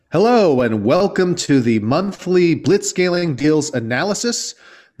Hello, and welcome to the monthly Blitzscaling Deals Analysis.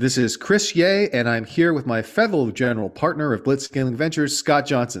 This is Chris Ye, and I'm here with my fellow general partner of Blitzscaling Ventures, Scott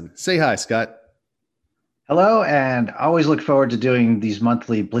Johnson. Say hi, Scott. Hello, and always look forward to doing these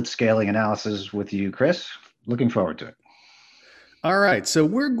monthly blitz scaling analysis with you, Chris. Looking forward to it. All right, so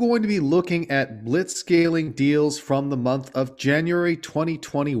we're going to be looking at Blitzscaling deals from the month of January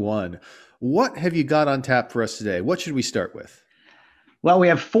 2021. What have you got on tap for us today? What should we start with? Well, we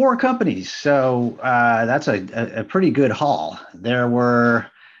have four companies, so that's a pretty good haul. There were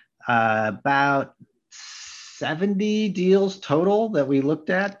about 70 deals total that we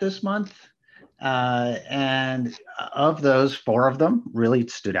looked at this month. And of those, four of them really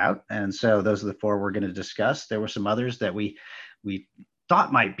stood out. And so those are the four we're going to discuss. There were some others that we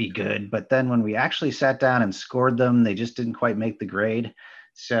thought might be good, but then when we actually sat down and scored them, they just didn't quite make the grade.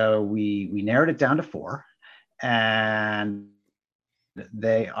 So we narrowed it down to four, and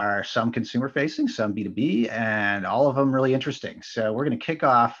they are some consumer facing, some B2B, and all of them really interesting. So we're going to kick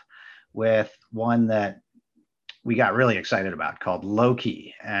off with one that we got really excited about called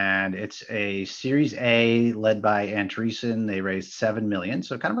Loki. And it's a Series A led by Andreessen. They raised 7 million,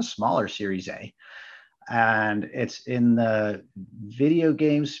 so kind of a smaller Series A. And it's in the video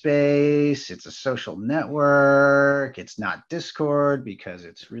game space. It's a social network. It's not Discord because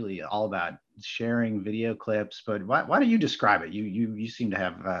it's really all about sharing video clips. But why don't you describe it? You seem to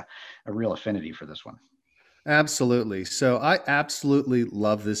have a real affinity for this one. Absolutely. So I absolutely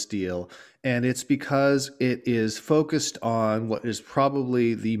love this deal. And it's because it is focused on what is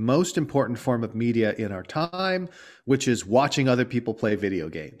probably the most important form of media in our time, which is watching other people play video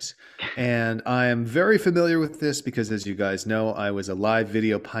games. And I am very familiar with this because, as you guys know, I was a live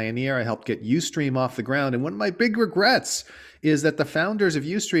video pioneer. I helped get Ustream off the ground. And one of my big regrets is that the founders of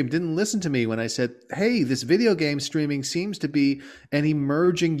Ustream didn't listen to me when I said, hey, this video game streaming seems to be an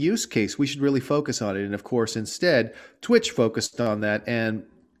emerging use case. We should really focus on it. And of course, instead, Twitch focused on that and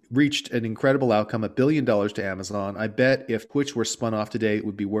reached an incredible outcome, $1 billion to Amazon. I bet if Twitch were spun off today, it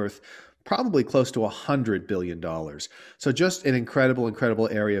would be worth probably close to $100 billion. So just an incredible, incredible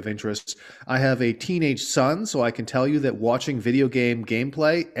area of interest. I have a teenage son, so I can tell you that watching video game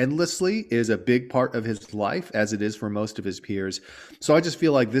gameplay endlessly is a big part of his life, as it is for most of his peers. So I just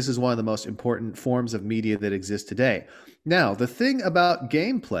feel like this is one of the most important forms of media that exists today. Now, the thing about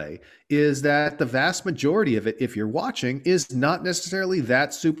gameplay is that the vast majority of it, if you're watching, is not necessarily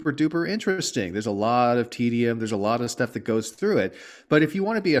that super duper interesting. There's a lot of tedium, there's a lot of stuff that goes through it. But if you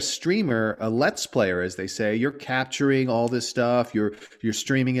want to be a streamer, a let's player, as they say, you're capturing all this stuff, you're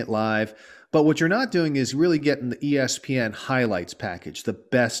streaming it live. But what you're not doing is really getting the ESPN highlights package, the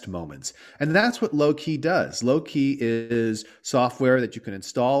best moments. And that's what Loki does. Loki is software that you can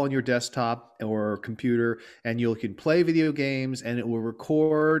install on your desktop or computer, and you can play video games, and it will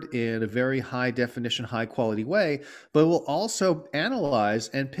record in a very high definition, high quality way, but it will also analyze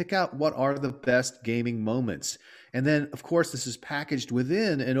and pick out what are the best gaming moments. And then, of course, this is packaged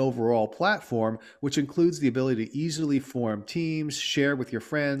within an overall platform, which includes the ability to easily form teams, share with your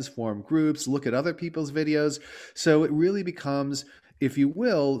friends, form groups, look at other people's videos. So it really becomes, if you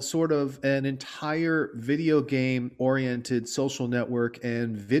will, sort of an entire video game oriented social network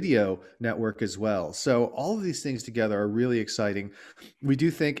and video network as well. So all of these things together are really exciting. We do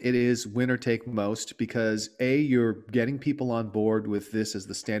think it is winner take most because A, you're getting people on board with this as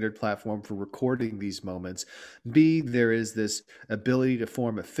the standard platform for recording these moments. B, there is this ability to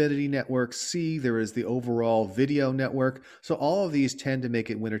form affinity networks. C, there is the overall video network. So all of these tend to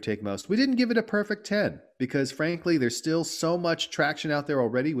make it winner take most. We didn't give it a perfect 10 because frankly, there's still so much traction out there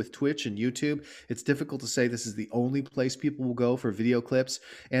already with Twitch and YouTube. It's difficult to say this is the only place people will go for video clips.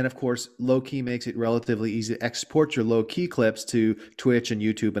 And of course, Loki makes it relatively easy to export your Loki clips to Twitch and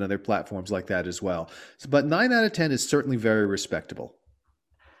YouTube and other platforms like that as well. But 9 out of 10 is certainly very respectable.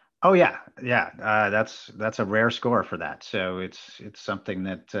 Oh yeah, yeah. That's a rare score for that. So it's something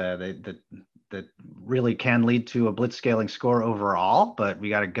that that really can lead to a blitz scaling score overall. But we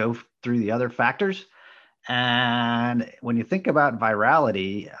got to go through the other factors. And when you think about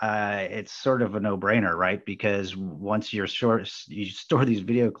virality, it's sort of a no-brainer, right? Because once you're short, you store these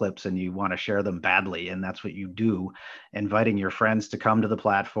video clips and you want to share them badly, and that's what you do, inviting your friends to come to the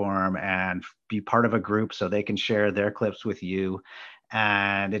platform and be part of a group so they can share their clips with you.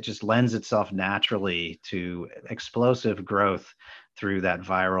 And it just lends itself naturally to explosive growth through that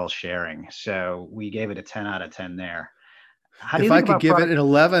viral sharing. So we gave it a 10 out of 10 there. How do you If I think could about give it product? an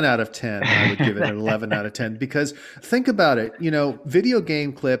 11 out of 10, I would give it an 11 out of 10 because think about it. Video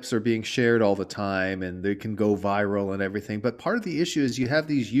game clips are being shared all the time and they can go viral and everything. But part of the issue is you have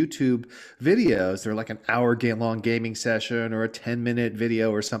these YouTube videos. They're like an hour long gaming session or a 10-minute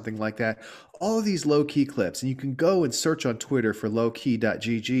video or something like that. All of these low key clips. And you can go and search on Twitter for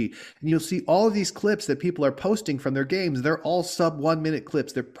lowkey.gg and you'll see all of these clips that people are posting from their games. They're all sub 1 minute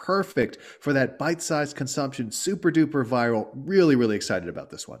clips. They're perfect for that bite sized consumption, super duper viral. Really, really excited about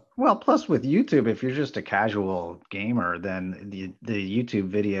this one. Well, plus with YouTube, if you're just a casual gamer, then the YouTube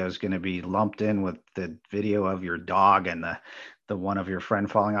video is going to be lumped in with the video of your dog and the one of your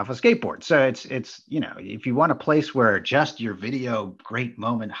friend falling off a skateboard. So it's if you want a place where just your video great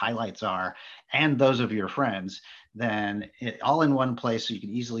moment highlights are and those of your friends, then it all in one place so you can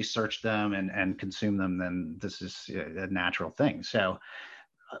easily search them and consume them, then this is a natural thing. So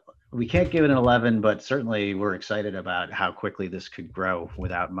we can't give it an 11, but certainly we're excited about how quickly this could grow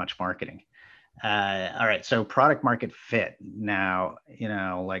without much marketing. All right, so product market fit. Now,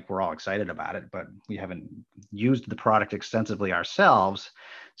 like we're all excited about it, but we haven't used the product extensively ourselves,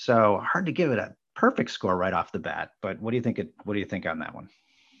 so hard to give it a perfect score right off the bat. But what do you think? What do you think on that one?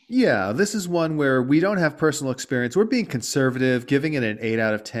 Yeah, this is one where we don't have personal experience. We're being conservative, giving it an 8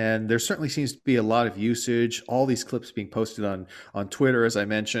 out of 10. There certainly seems to be a lot of usage, all these clips being posted on Twitter, as I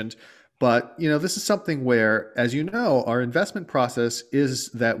mentioned. But, this is something where, as you know, our investment process is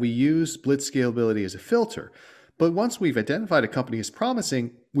that we use blitz scalability as a filter. But once we've identified a company as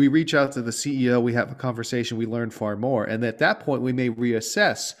promising, we reach out to the CEO, we have a conversation, we learn far more. And at that point, we may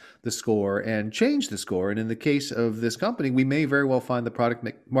reassess the score and change the score. And in the case of this company, we may very well find the product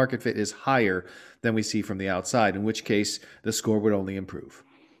market fit is higher than we see from the outside, in which case the score would only improve.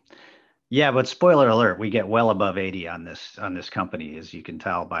 Yeah, but spoiler alert, we get well above 80 on this company, as you can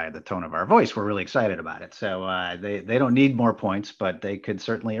tell by the tone of our voice. We're really excited about it. So they don't need more points, but they could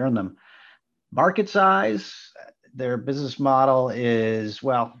certainly earn them. Market size, their business model is,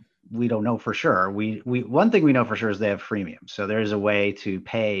 well, we don't know for sure. We one thing we know for sure is they have freemium. So there's a way to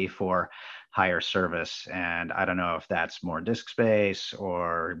pay for higher service. And I don't know if that's more disk space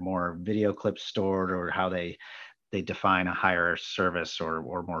or more video clips stored or how they define a higher service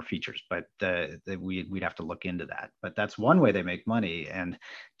or more features, but we'd have to look into that. But that's one way they make money. And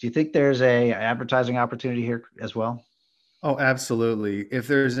do you think there's a advertising opportunity here as well? Oh, absolutely. If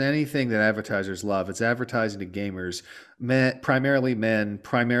there's anything that advertisers love, it's advertising to gamers, men,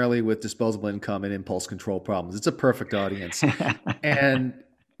 primarily with disposable income and impulse control problems. It's a perfect audience. And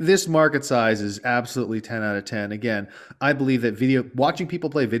this market size is absolutely 10 out of 10. Again, I believe that watching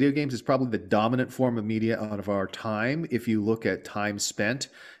people play video games is probably the dominant form of media out of our time if you look at time spent,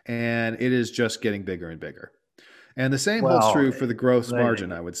 and it is just getting bigger and bigger. And the same holds Well, true for the gross margin,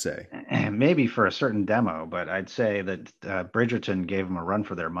 the, I would say. maybe for a certain demo, but I'd say that Bridgerton gave them a run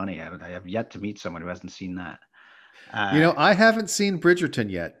for their money. I have yet to meet someone who hasn't seen that. Uh, I haven't seen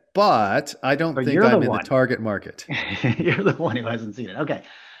Bridgerton yet, but I don't but think you're the I'm in the one. target market. You're the one who hasn't seen it. Okay.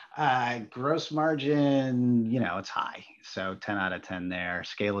 Gross margin, it's high. So 10 out of 10 there.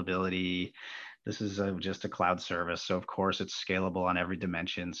 Scalability. This is just a cloud service. So, of course, it's scalable on every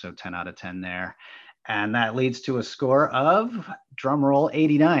dimension. So 10 out of 10 there. And that leads to a score of, drum roll,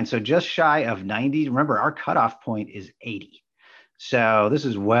 89. So just shy of 90. Remember, our cutoff point is 80. So this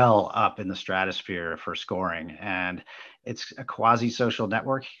is well up in the stratosphere for scoring. And it's a quasi social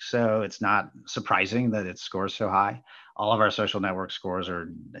network. So it's not surprising that it scores so high. All of our social network scores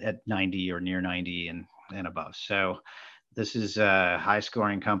are at 90 or near 90 and above. So this is a high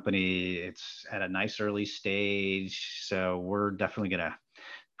scoring company. It's at a nice early stage. So we're definitely going to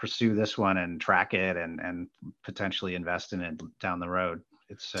pursue this one and track it and potentially invest in it down the road.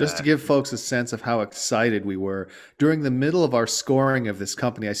 It's Just to give folks a sense of how excited we were, during the middle of our scoring of this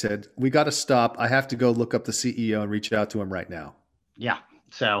company, I said, we got to stop. I have to go look up the CEO and reach out to him right now. Yeah.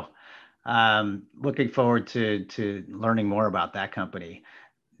 So looking forward to learning more about that company.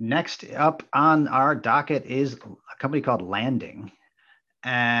 Next up on our docket is a company called Landing.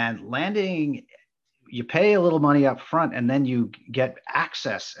 And Landing, you pay a little money up front and then you get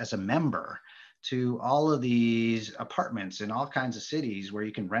access as a member to all of these apartments in all kinds of cities where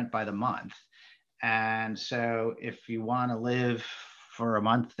you can rent by the month. And so if you want to live for a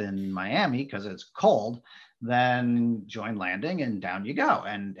month in Miami because it's cold, then join Landing and down you go.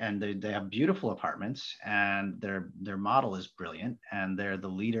 And they have beautiful apartments and their model is brilliant and they're the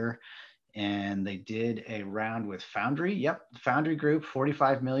leader. And they did a round with Foundry. Yep, Foundry Group,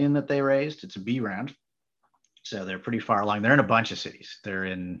 45 million that they raised. It's a B round. So they're pretty far along. They're in a bunch of cities. They're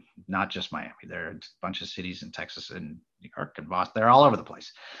in not just Miami. They're in a bunch of cities in Texas and New York and Boston. They're all over the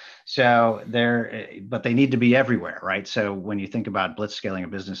place. So but they need to be everywhere, right? So when you think about blitz scaling a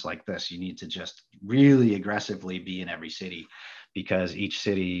business like this, you need to just really aggressively be in every city, because each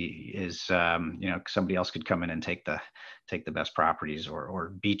city is, somebody else could come in and take the best properties,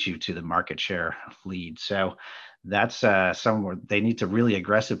 or beat you to the market share lead. So that's somewhere they need to really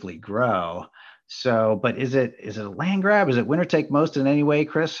aggressively grow. So, but is it a land grab? Is it winner take most in any way,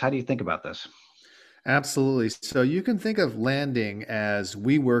 Chris? How do you think about this? Absolutely. So you can think of landing as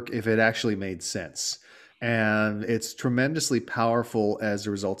WeWork if it actually made sense. And it's tremendously powerful as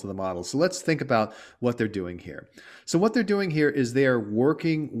a result of the model. So let's think about what they're doing here. So, what they're doing here is they are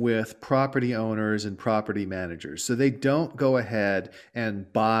working with property owners and property managers. So, they don't go ahead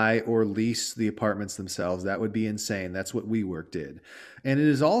and buy or lease the apartments themselves. That would be insane. That's what WeWork did. And it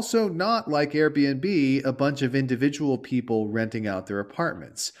is also not like Airbnb, a bunch of individual people renting out their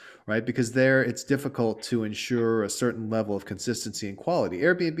apartments, right? Because there it's difficult to ensure a certain level of consistency and quality.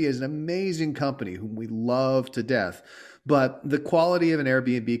 Airbnb is an amazing company whom we love to death, but the quality of an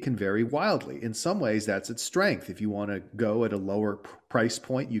Airbnb can vary wildly. In some ways, that's its strength. If you want to go at a lower price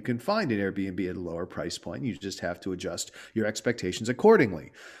point, you can find an Airbnb at a lower price point. You just have to adjust your expectations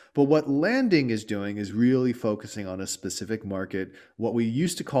accordingly. But what Landing is doing is really focusing on a specific market, what we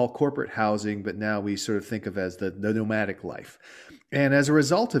used to call corporate housing, but now we sort of think of as the nomadic life. And as a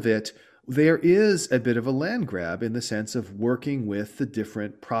result of it, there is a bit of a land grab in the sense of working with the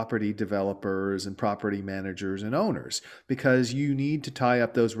different property developers and property managers and owners, because you need to tie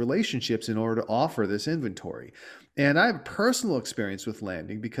up those relationships in order to offer this inventory. And I have personal experience with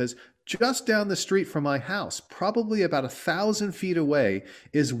Landing because just down the street from my house, probably about 1,000 feet away,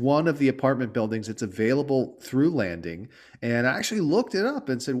 is one of the apartment buildings that's available through Landing. And I actually looked it up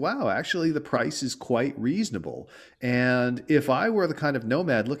and said, wow, actually, the price is quite reasonable. And if I were the kind of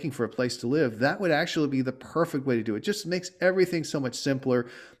nomad looking for a place to live, that would actually be the perfect way to do it. It just makes everything so much simpler.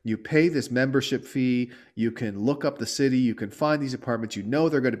 You pay this membership fee, you can look up the city, you can find these apartments, you know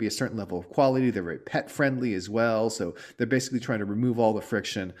they're going to be a certain level of quality, they're very pet friendly as well. So they're basically trying to remove all the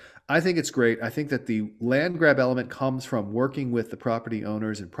friction. I think it's great. I think that the land grab element comes from working with the property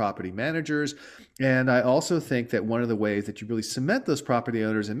owners and property managers. And I also think that one of the ways that you really cement those property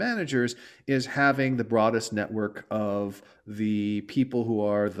owners and managers is having the broadest network of the people who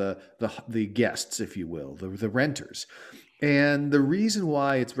are the guests, if you will, the renters. And the reason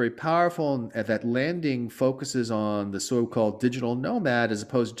why it's very powerful and that Landing focuses on the so-called digital nomad as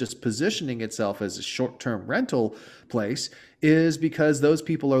opposed to just positioning itself as a short-term rental place is because those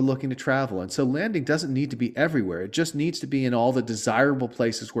people are looking to travel. And so Landing doesn't need to be everywhere. It just needs to be in all the desirable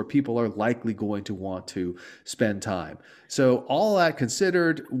places where people are likely going to want to spend time. So all that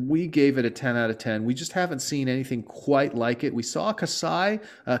considered, we gave it a 10 out of 10. We just haven't seen anything quite like it. We saw Kasai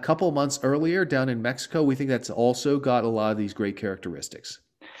a couple of months earlier down in Mexico. We think that's also got a lot of these great characteristics.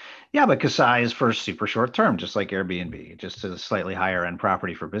 Yeah, but Kasai is for super short term, just like Airbnb, just a slightly higher end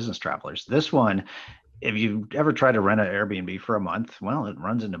property for business travelers. This one, if you ever try to rent an Airbnb for a month, well, it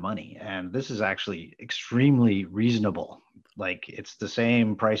runs into money. And this is actually extremely reasonable. Like it's the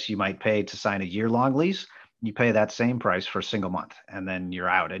same price you might pay to sign a year-long lease. You pay that same price for a single month, and then you're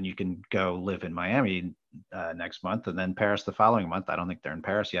out, and you can go live in Miami next month, and then Paris the following month. I don't think they're in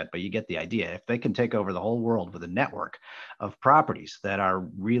Paris yet, but you get the idea. If they can take over the whole world with a network of properties that are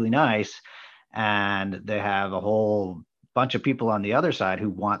really nice, and they have a whole bunch of people on the other side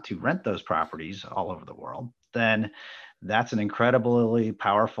who want to rent those properties all over the world, then that's an incredibly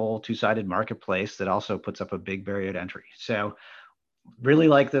powerful two-sided marketplace that also puts up a big barrier to entry. So really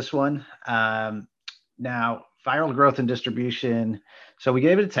like this one. Now, viral growth and distribution. So we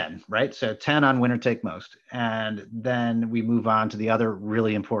gave it a 10, right? So 10 on winner take most. And then we move on to the other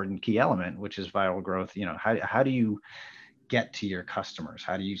really important key element, which is viral growth. How do you get to your customers?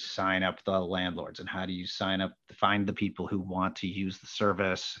 How do you sign up the landlords? And how do you find the people who want to use the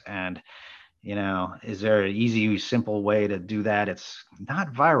service? And, is there an easy, simple way to do that? It's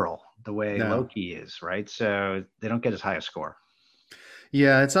not viral the way No. Loki is, right? So they don't get as high a score.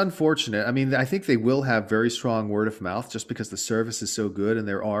 Yeah, it's unfortunate. I mean, I think they will have very strong word of mouth just because the service is so good and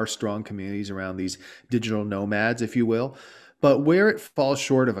there are strong communities around these digital nomads, if you will. But where it falls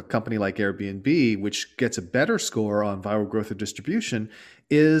short of a company like Airbnb, which gets a better score on viral growth or distribution,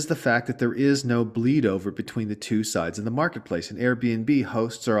 is the fact that there is no bleed over between the two sides in the marketplace. In Airbnb,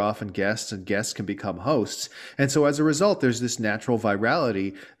 hosts are often guests and guests can become hosts. And so as a result, there's this natural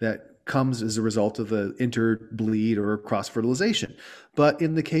virality that comes as a result of the interbleed or cross fertilization. But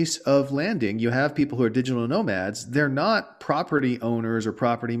in the case of landing, you have people who are digital nomads. They're not property owners or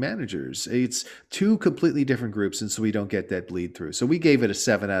property managers. It's two completely different groups. And so we don't get that bleed through. So we gave it a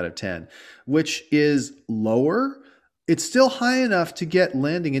 7 out of 10, which is lower. It's still high enough to get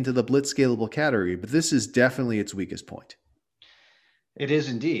landing into the blitz scalable category, but this is definitely its weakest point. It is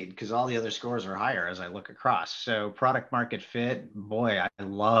indeed, because all the other scores are higher as I look across. So product market fit, boy, I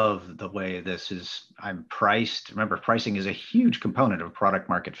love the way this is. I'm priced. Remember, pricing is a huge component of product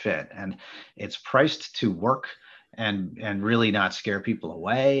market fit, and it's priced to work and really not scare people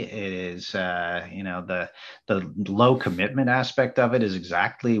away. It is, the low commitment aspect of it is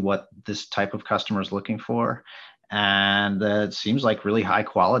exactly what this type of customer is looking for. And it seems like really high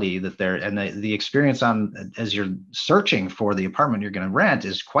quality that they're, and the experience on as you're searching for the apartment you're going to rent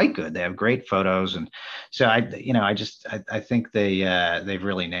is quite good. They have great photos, and so I think they've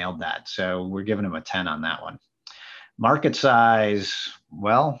really nailed that. So we're giving them a 10 on that one. Market size,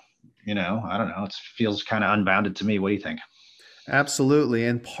 well, I don't know. It feels kind of unbounded to me. What do you think? Absolutely.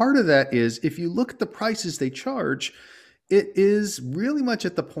 And part of that is if you look at the prices they charge, it is really much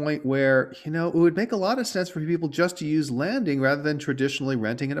at the point where, it would make a lot of sense for people just to use landing rather than traditionally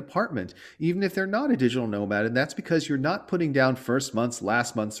renting an apartment, even if they're not a digital nomad. And that's because you're not putting down first month's,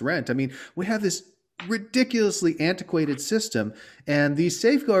 last month's rent. I mean, we have this ridiculously antiquated system, and these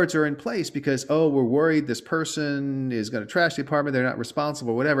safeguards are in place because, oh, we're worried this person is going to trash the apartment, they're not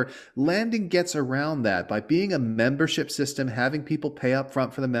responsible, whatever. Landing gets around that by being a membership system, having people pay up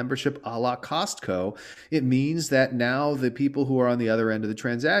front for the membership a la Costco. It means that now the people who are on the other end of the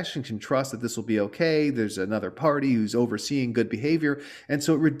transaction can trust that this will be okay. There's another party who's overseeing good behavior, and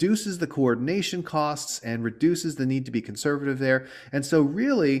so it reduces the coordination costs and reduces the need to be conservative there. And so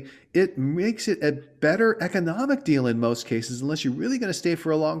really it makes it a better economic deal in most cases, unless you're really going to stay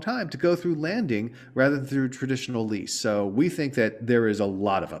for a long time, to go through landing rather than through traditional lease. So we think that there is a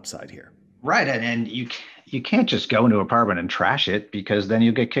lot of upside here. Right, and you can't just go into an apartment and trash it, because then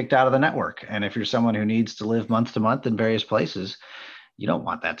you get kicked out of the network. And if you're someone who needs to live month to month in various places, you don't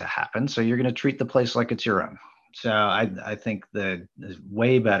want that to happen. So you're going to treat the place like it's your own. So I think that is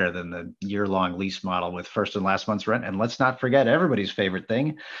way better than the year-long lease model with first and last month's rent. And let's not forget everybody's favorite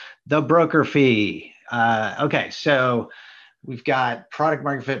thing, the broker fee. Okay, so we've got product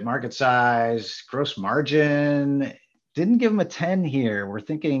market fit, market size, gross margin. Didn't give them a 10 here. We're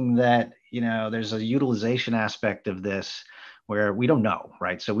thinking that, there's a utilization aspect of this where we don't know,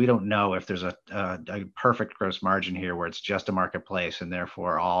 right? So we don't know if there's a perfect gross margin here where it's just a marketplace and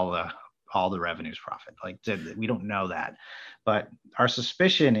therefore all the revenues profit. Like, we don't know that, but our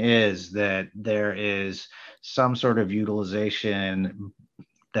suspicion is that there is some sort of utilization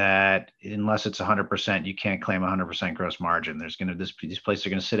that, unless it's 100%, you can't claim 100% gross margin. These places are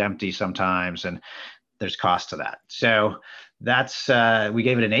going to sit empty sometimes, and there's cost to that. So that's we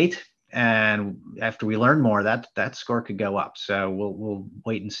gave it an 8. And after we learn more, that score could go up. So we'll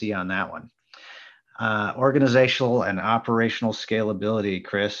wait and see on that one. Organizational and operational scalability,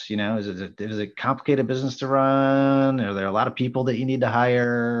 Chris. Is it a complicated business to run? Are there a lot of people that you need to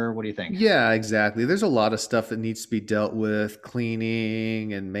hire? What do you think? Yeah, exactly. There's a lot of stuff that needs to be dealt with,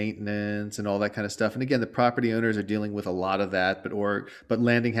 cleaning and maintenance and all that kind of stuff. And again, the property owners are dealing with a lot of that, but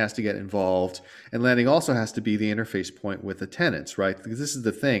landing has to get involved. And landing also has to be the interface point with the tenants, right? Because this is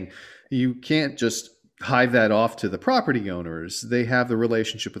the thing. You can't just hive that off to the property owners. They have the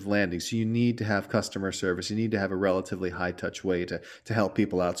relationship with landing. So you need to have customer service. You need to have a relatively high touch way to help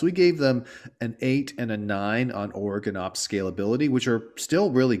people out. So we gave them an 8 and a 9 on org and ops scalability, which are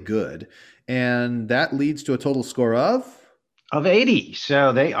still really good. And that leads to a total score of 80.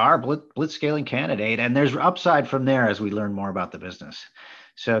 So they are blitz scaling candidate, and there's upside from there as we learn more about the business.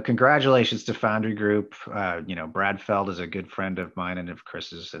 So congratulations to Foundry Group. Brad Feld is a good friend of mine and of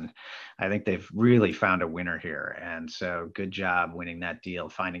Chris's, and I think they've really found a winner here. And so good job winning that deal,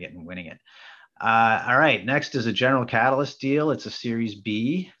 finding it and winning it. All right, next is a General Catalyst deal. It's a Series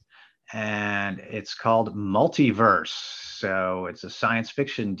B, and it's called Multiverse. So it's a science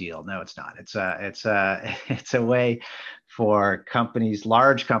fiction deal. No, it's not. It's a way for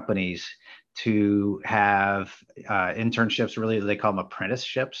large companies, to have internships. Really, they call them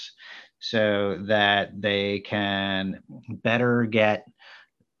apprenticeships, so that they can better get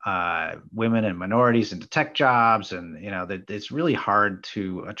women and minorities into tech jobs. And that it's really hard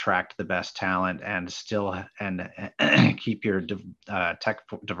to attract the best talent and still keep your tech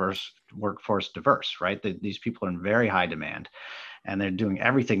diverse workforce diverse, right? These people are in very high demand, and they're doing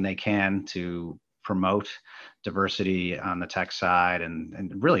everything they can to promote diversity on the tech side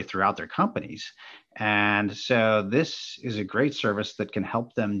and really throughout their companies. And so this is a great service that can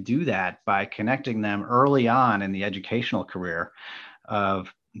help them do that by connecting them early on in the educational career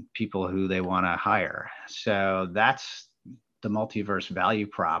of people who they want to hire. So that's the multiverse value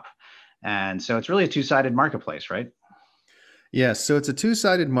prop. And so it's really a two-sided marketplace, right? Yes, so it's a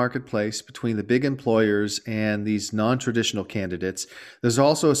two-sided marketplace between the big employers and these non-traditional candidates. There's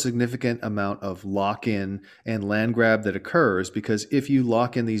also a significant amount of lock-in and land grab that occurs because if you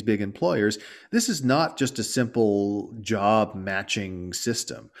lock in these big employers, this is not just a simple job matching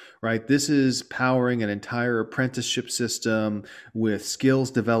system, right? This is powering an entire apprenticeship system with skills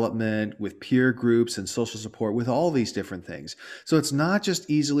development, with peer groups and social support, with all these different things. So it's not just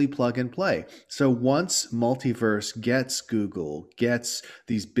easily plug and play. So once Multiverse gets Google, gets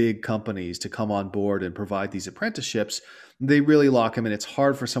these big companies to come on board and provide these apprenticeships, they really lock them in. It's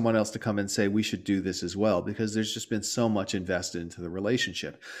hard for someone else to come and say, we should do this as well, because there's just been so much invested into the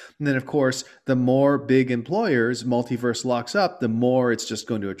relationship. And then, of course, the more big employers Multiverse locks up, the more it's just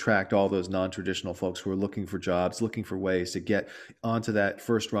going to attract all those non-traditional folks who are looking for jobs, looking for ways to get onto that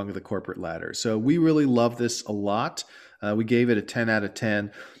first rung of the corporate ladder. So we really love this a lot. We gave it a 10 out of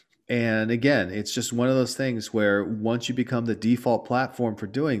 10. And again, it's just one of those things where once you become the default platform for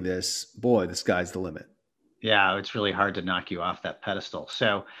doing this, boy, the sky's the limit. Yeah, it's really hard to knock you off that pedestal.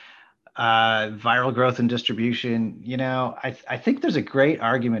 So, viral growth and distribution, I think there's a great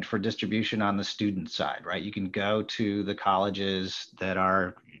argument for distribution on the student side, right? You can go to the colleges that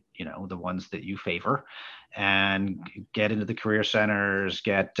are, the ones that you favor and get into the career centers,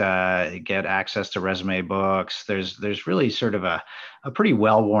 get access to resume books. There's really sort of a pretty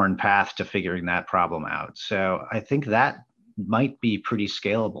well-worn path to figuring that problem out. So I think that might be pretty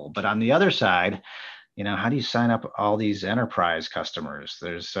scalable. But on the other side, how do you sign up all these enterprise customers?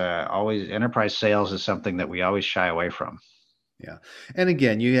 There's always enterprise sales is something that we always shy away from. Yeah. And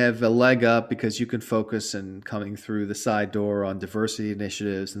again, you have a leg up because you can focus and coming through the side door on diversity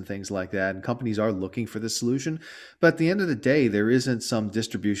initiatives and things like that. And companies are looking for this solution. But at the end of the day, there isn't some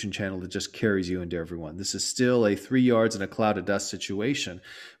distribution channel that just carries you into everyone. This is still a 3 yards in a cloud of dust situation,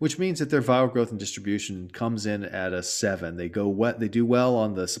 which means that their viral growth and distribution comes in at a 7. They do well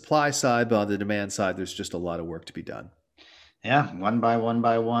on the supply side, but on the demand side, there's just a lot of work to be done. Yeah, one by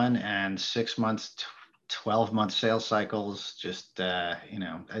one, and 6 months, 12-month sales cycles. Just now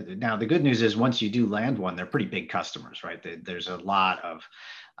the good news is once you do land one, they're pretty big customers, right? There's a lot of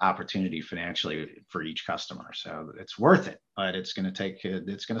opportunity financially for each customer, so it's worth it. But it's going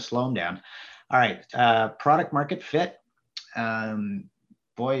to slow them down. All right, product market fit.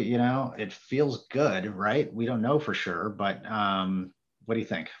 Boy, it feels good, right? We don't know for sure, but what do you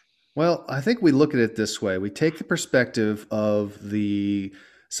think? Well, I think we look at it this way. We take the perspective of the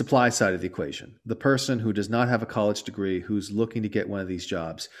supply side of the equation, the person who does not have a college degree, who's looking to get one of these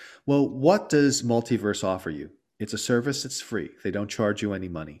jobs. Well, what does Multiverse offer you? It's a service that's free. They don't charge you any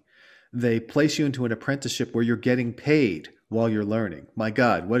money. They place you into an apprenticeship where you're getting paid while you're learning. My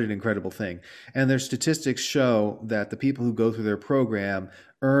God, what an incredible thing. And their statistics show that the people who go through their program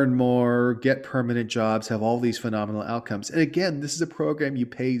earn more, get permanent jobs, have all these phenomenal outcomes. And again, this is a program you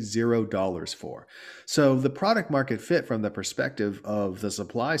pay $0 for. So the product market fit from the perspective of the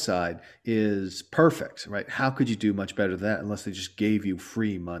supply side is perfect, right? How could you do much better than that unless they just gave you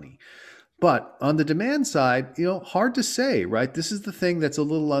free money? But on the demand side, hard to say, right? This is the thing that's a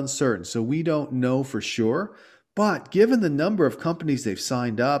little uncertain. So we don't know for sure. But given the number of companies they've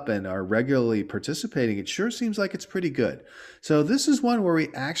signed up and are regularly participating, it sure seems like it's pretty good. So this is one where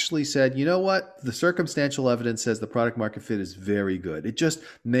we actually said, you know what? The circumstantial evidence says the product market fit is very good. It just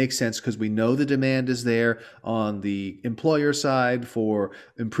makes sense because we know the demand is there on the employer side for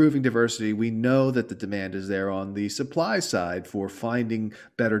improving diversity. We know that the demand is there on the supply side for finding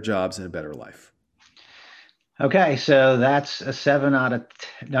better jobs and a better life. Okay, so that's a 7 out of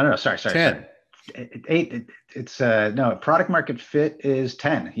no, sorry, 10. 8. It's no, product market fit is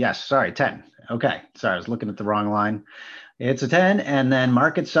 10. Yes, sorry, 10. Okay, sorry, I was looking at the wrong line. It's a 10. And then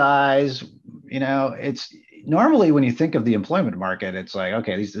market size, it's normally when you think of the employment market, it's like,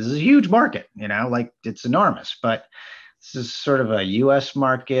 okay, this is a huge market, like it's enormous. But this is sort of a US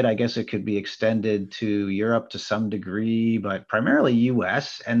market. I guess it could be extended to Europe to some degree, but primarily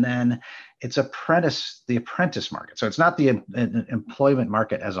US. And then it's the apprentice market. So it's not the employment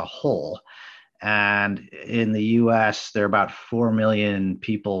market as a whole. And in the US, there are about 4 million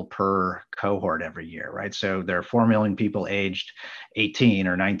people per cohort every year, right? So there are 4 million people aged 18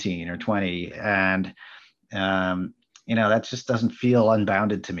 or 19 or 20. And, that just doesn't feel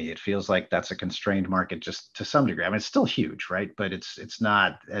unbounded to me. It feels like that's a constrained market just to some degree. I mean, it's still huge, right? But it's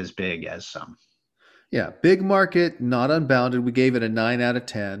not as big as some. Yeah, big market, not unbounded. We gave it a 9 out of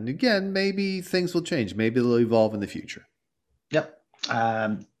 10. Again, maybe things will change. Maybe they'll evolve in the future. Yep.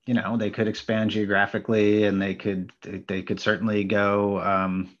 They could expand geographically, and they could certainly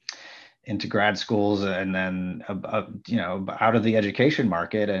go into grad schools, and then out of the education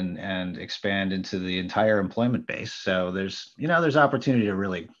market, and expand into the entire employment base. So there's opportunity to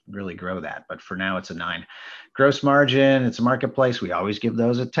really grow that. But for now, it's a 9. Gross margin, it's a marketplace. We always give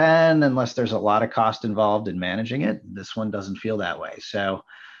those a 10 unless there's a lot of cost involved in managing it. This one doesn't feel that way. So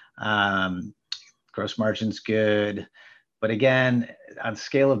um, gross margin's good. But again, on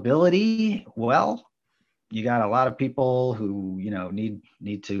scalability, well, you got a lot of people who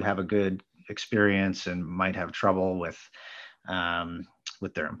need to have a good experience and might have trouble with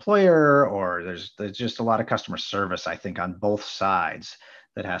their employer, or there's just a lot of customer service, I think, on both sides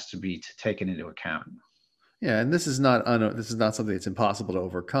that has to be taken into account. Yeah, and this is not something that's impossible to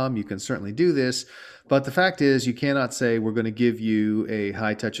overcome. You can certainly do this, but the fact is, you cannot say we're going to give you a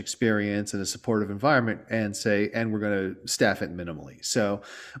high touch experience and a supportive environment and we're going to staff it minimally. So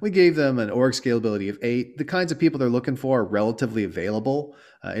we gave them an org scalability of 8. The kinds of people they're looking for are relatively available.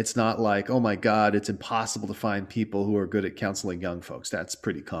 It's not like, oh my God, it's impossible to find people who are good at counseling young folks. That's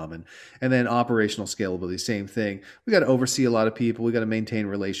pretty common. And then operational scalability, same thing. We got to oversee a lot of people. We got to maintain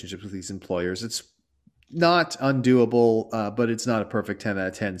relationships with these employers. It's not undoable, but it's not a perfect 10 out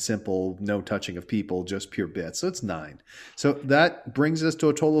of 10, simple, no touching of people, just pure bits. So it's 9. So that brings us to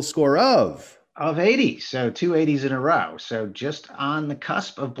a total score Of 80, so 280s in a row. So just on the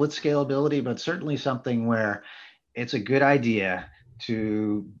cusp of blitz scalability, but certainly something where it's a good idea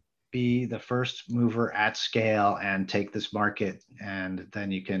to be the first mover at scale and take this market, and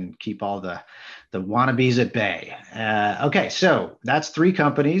then you can keep all the wannabes at bay. Okay, so that's 3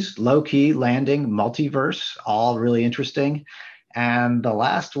 companies: Low-Key, Landing, Multiverse, all really interesting. And the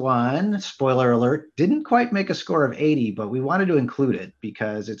last one, spoiler alert, didn't quite make a score of 80, but we wanted to include it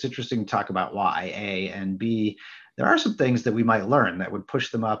because it's interesting to talk about why, A, and B, there are some things that we might learn that would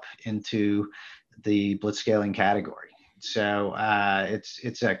push them up into the blitzscaling category. So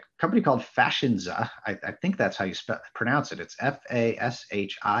it's a company called Fashinza. I think that's how you pronounce it. It's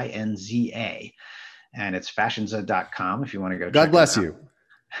Fashinza, and it's fashinza.com if you want to go God check it bless out. you.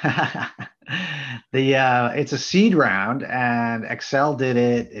 It's a seed round, and Excel did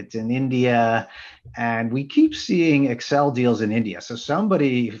it. It's in India, and we keep seeing Excel deals in India. So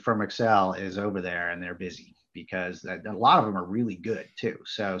somebody from Excel is over there, and they're busy because a lot of them are really good too.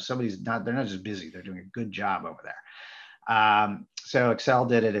 So they're not just busy; they're doing a good job over there. So Excel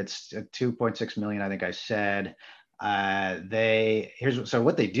did it. It's 2.6 million, I think I said. So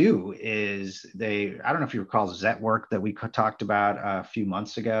what they do is I don't know if you recall Zetwork that we talked about a few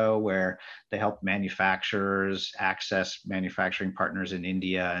months ago, where they help manufacturers access manufacturing partners in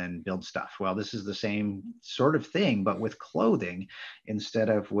India and build stuff. Well, this is the same sort of thing, but with clothing instead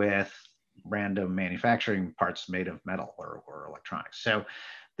of with random manufacturing parts made of metal or electronics. So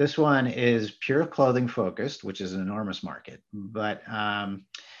this one is pure clothing focused, which is an enormous market, but and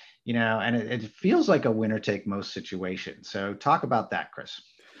it feels like a winner take most situation. So talk about that, Chris.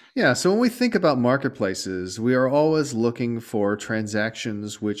 Yeah, so when we think about marketplaces, we are always looking for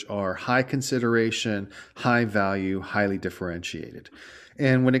transactions which are high consideration, high value, highly differentiated.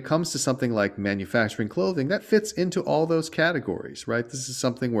 And when it comes to something like manufacturing clothing, that fits into all those categories, right? This is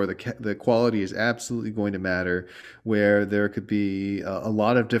something where the quality is absolutely going to matter, where there could be a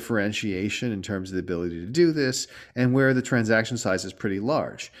lot of differentiation in terms of the ability to do this, and where the transaction size is pretty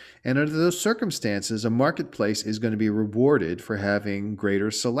large. And under those circumstances, a marketplace is going to be rewarded for having greater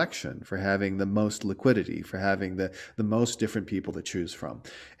selection, for having the most liquidity, for having the most different people to choose from.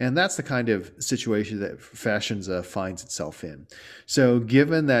 And that's the kind of situation that Fashinza finds itself in. So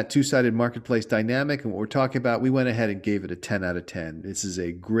given that two-sided marketplace dynamic and what we're talking about, we went ahead and gave it a 10 out of 10. This is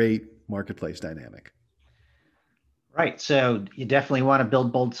a great marketplace dynamic. Right. So you definitely want to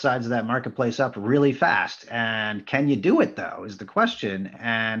build both sides of that marketplace up really fast. And can you do it, though, is the question.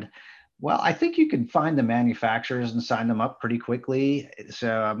 And well, I think you can find the manufacturers and sign them up pretty quickly.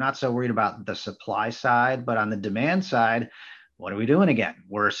 So I'm not so worried about the supply side, but on the demand side, what are we doing again?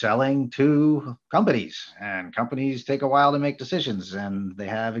 We're selling to companies, and companies take a while to make decisions, and they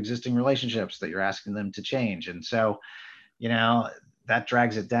have existing relationships that you're asking them to change. And so, you know, that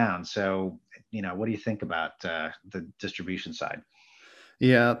drags it down. So, what do you think about the distribution side?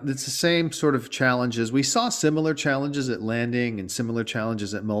 Yeah, it's the same sort of challenges. We saw similar challenges at Landing and similar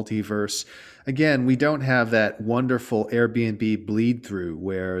challenges at Multiverse. Again, we don't have that wonderful Airbnb bleed through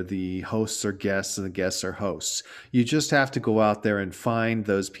where the hosts are guests and the guests are hosts. You just have to go out there and find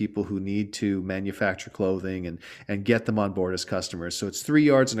those people who need to manufacture clothing and get them on board as customers. So it's 3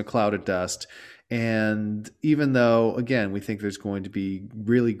 yards in a cloud of dust. And even though, again, we think there's going to be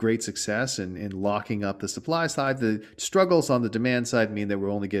really great success in locking up the supply side, the struggles on the demand side mean that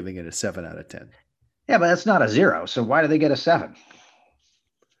we're only giving it a 7 out of 10. Yeah, but that's not a zero. So why do they get a seven?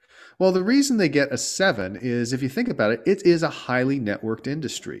 Well, the reason they get a 7 is if you think about it, it is a highly networked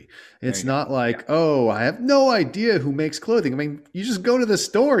industry. There It's you go. not Yeah. like, oh, I have no idea who makes clothing. I mean, you just go to the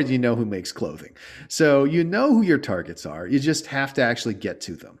store and you know who makes clothing. So you know who your targets are. You just have to actually get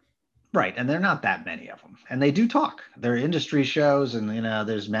to them. Right. And there are not that many of them. And they do talk. There are industry shows and,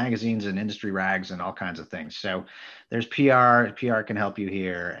 there's magazines and industry rags and all kinds of things. So there's PR. PR can help you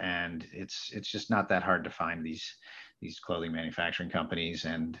here. And it's just not that hard to find these clothing manufacturing companies.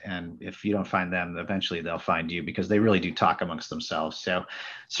 And if you don't find them, eventually they'll find you because they really do talk amongst themselves. So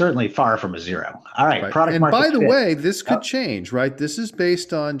certainly far from a zero. All right. Right. Product And market by the fit. way, this could Oh, change, right? This is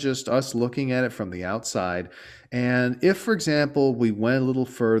based on just us looking at it from the outside. And if, for example, we went a little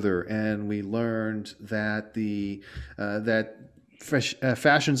further and we learned that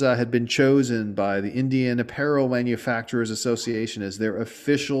Fashionza had been chosen by the Indian Apparel Manufacturers Association as their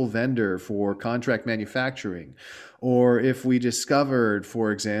official vendor for contract manufacturing. Or if we discovered,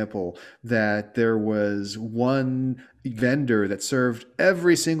 for example, that there was one vendor that served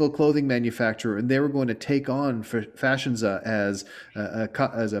every single clothing manufacturer and they were going to take on Fashionza as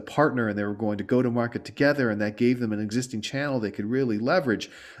a partner and they were going to go to market together and that gave them an existing channel they could really leverage,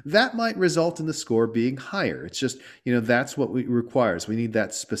 that might result in the score being higher. It's just, that's what it requires. We need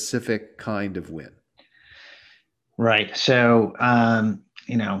that specific kind of win. right. So, not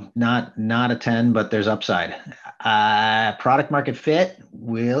a 10, but there's upside. Product market fit,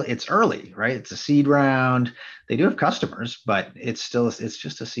 it's early, right? It's a seed round. They do have customers, but it's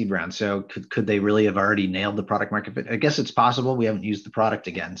just a seed round. So could they really have already nailed the product market fit? I guess it's possible. We haven't used the product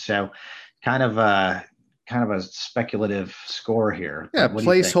again. So kind of a speculative score here. Yeah, But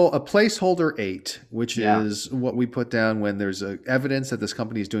what do you think? a placeholder 8, which Yeah. is what we put down when there's evidence that this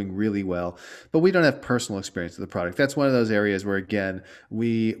company is doing really well, but we don't have personal experience with the product. That's one of those areas where, again,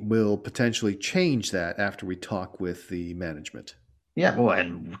 we will potentially change that after we talk with the management. Yeah, well,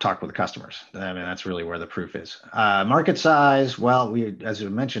 and talk with the customers. I mean, that's really where the proof is. Market size, well, as you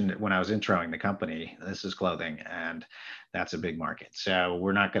mentioned when I was introing the company, this is clothing, and that's a big market. So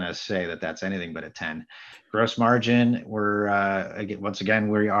we're not going to say that that's anything but a 10. Gross margin, once again,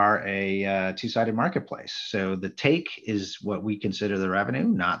 we are a two-sided marketplace. So the take is what we consider the revenue,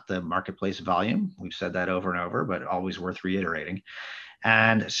 not the marketplace volume. We've said that over and over, but always worth reiterating.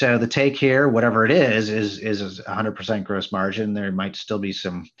 And so the take here, whatever it is 100% gross margin. There might still be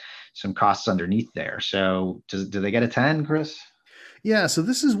some costs underneath there. So do they get a 10, Chris? Yeah, so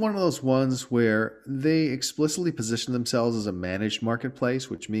this is one of those ones where they explicitly position themselves as a managed marketplace,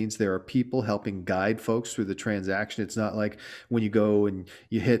 which means there are people helping guide folks through the transaction. It's not like when you go and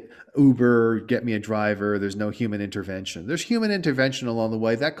you hit Uber, get me a driver, there's no human intervention. There's human intervention along the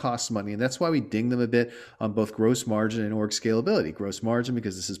way. That costs money. And that's why we ding them a bit on both gross margin and org scalability. Gross margin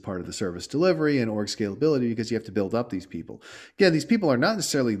because this is part of the service delivery, and org scalability because you have to build up these people. Again, these people are not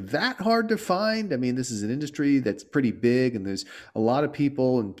necessarily that hard to find. I mean, this is an industry that's pretty big and there's a lot of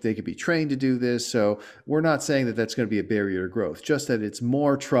people and they could be trained to do this. So we're not saying that that's going to be a barrier to growth, just that it's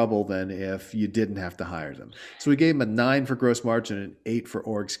more trouble than if you didn't have to hire them. So we gave them a 9 for gross margin and an 8 for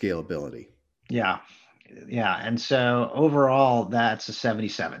org scalability. Yeah. Yeah. And so overall, that's a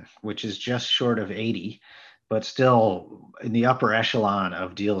 77, which is just short of 80, but still in the upper echelon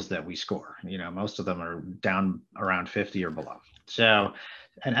of deals that we score. Most of them are down around 50 or below. So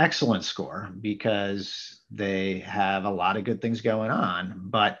an excellent score because they have a lot of good things going on,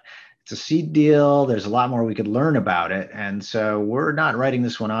 but it's a seed deal. There's a lot more we could learn about it. And so we're not writing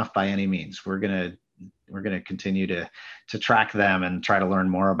this one off by any means. We're going to continue to track them and try to learn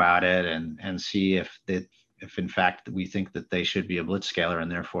more about it and see if in fact we think that they should be a blitzscaler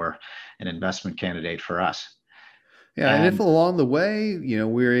and therefore an investment candidate for us. Yeah, and if And along the way,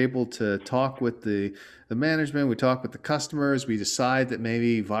 we're able to talk with the management, we talk with the customers, we decide that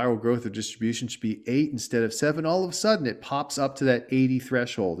maybe viral growth or distribution should be 8 instead of 7, all of a sudden it pops up to that 80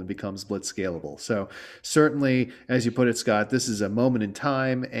 threshold and becomes blitz scalable. So certainly, as you put it, Scott, this is a moment in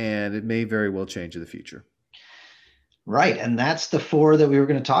time and it may very well change in the future. right, and that's the 4 that we were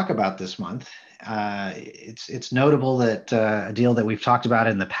going to talk about this month. It's notable that a deal that we've talked about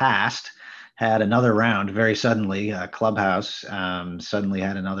in the past had another round very suddenly. Clubhouse suddenly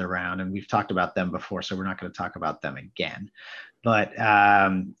had another round, and we've talked about them before, so we're not going to talk about them again. But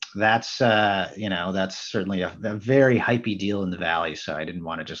that's certainly a very hypey deal in the Valley, so I didn't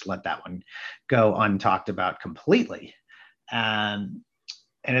want to just let that one go untalked about completely.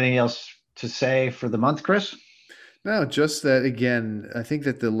 Anything else to say for the month, Chris? No, just that again, I think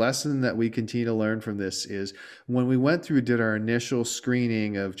that the lesson that we continue to learn from this is when we went through, did our initial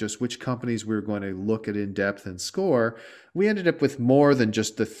screening of just which companies we were going to look at in depth and score, we ended up with more than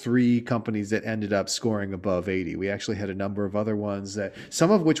just the three companies that ended up scoring above 80. We actually had a number of other ones that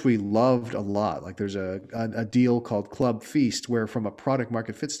some of which we loved a lot. Like there's a deal called Club Feast, where from a product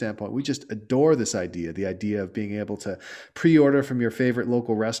market fit standpoint, we just adore this idea, the idea of being able to pre-order from your favorite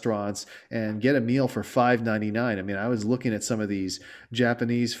local restaurants and get a meal for $5.99. I mean, I was looking at some of these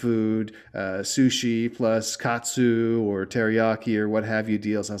Japanese food, sushi plus katsu or teriyaki or what have you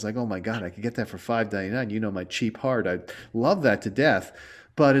deals. I was like, oh my God, I could get that for $5.99. You know, my cheap heart. I love that to death.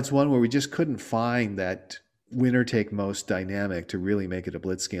 But it's one where we just couldn't find that winner take most dynamic to really make it a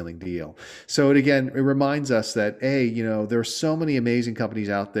blitzscaling deal. So it reminds us that there are so many amazing companies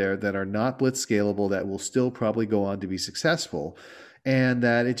out there that are not blitzscalable that will still probably go on to be successful, and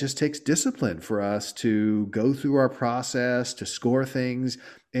that it just takes discipline for us to go through our process, to score things,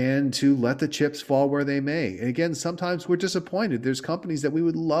 and to let the chips fall where they may. And again, sometimes we're disappointed. There's companies that we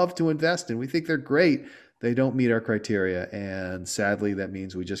would love to invest in. We think they're great. They don't meet our criteria. And sadly, that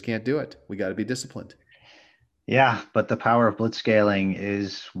means we just can't do it. We got to be disciplined. Yeah, but the power of blitzscaling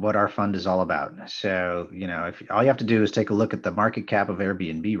is what our fund is all about. So, if all you have to do is take a look at the market cap of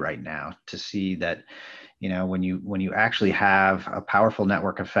Airbnb right now to see that, when you actually have a powerful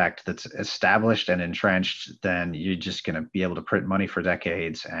network effect that's established and entrenched, then you're just going to be able to print money for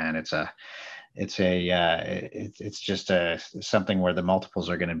decades, and it's just something where the multiples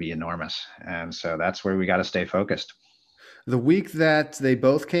are going to be enormous, and so that's where we got to stay focused. The week that they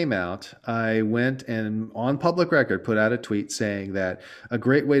both came out, I went and on public record put out a tweet saying that a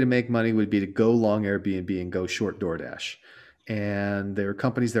great way to make money would be to go long Airbnb and go short DoorDash. And there are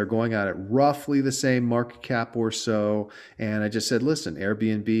companies that are going out at roughly the same market cap or so. And I just said, listen,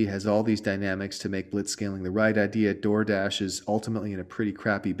 Airbnb has all these dynamics to make blitzscaling the right idea. DoorDash is ultimately in a pretty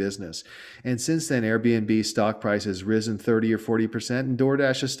crappy business. And since then, Airbnb's stock price has risen 30 or 40%, and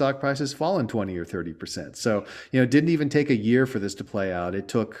DoorDash's stock price has fallen 20 or 30%. So, it didn't even take a year for this to play out. It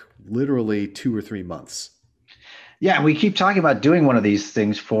took literally 2 or 3 months. Yeah, we keep talking about doing one of these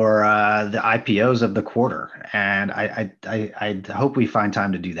things for the IPOs of the quarter, and I hope we find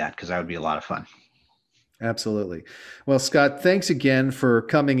time to do that because that would be a lot of fun. Absolutely. Well, Scott, thanks again for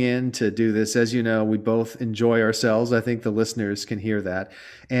coming in to do this. As you know, we both enjoy ourselves. I think the listeners can hear that.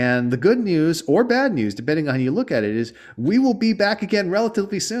 And the good news or bad news, depending on how you look at it, is we will be back again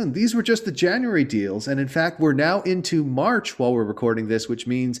relatively soon. These were just the January deals. And in fact, we're now into March while we're recording this, which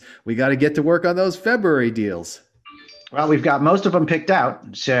means we got to get to work on those February deals. Well, we've got most of them picked out,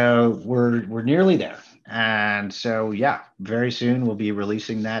 so we're nearly there. And so, yeah, very soon we'll be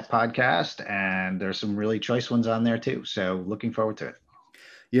releasing that podcast, and there's some really choice ones on there too. So, looking forward to it.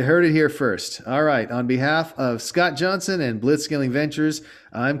 You heard it here first. All right. On behalf of Scott Johnson and Blitzscaling Ventures,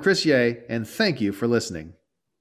 I'm Chris Ye, and thank you for listening.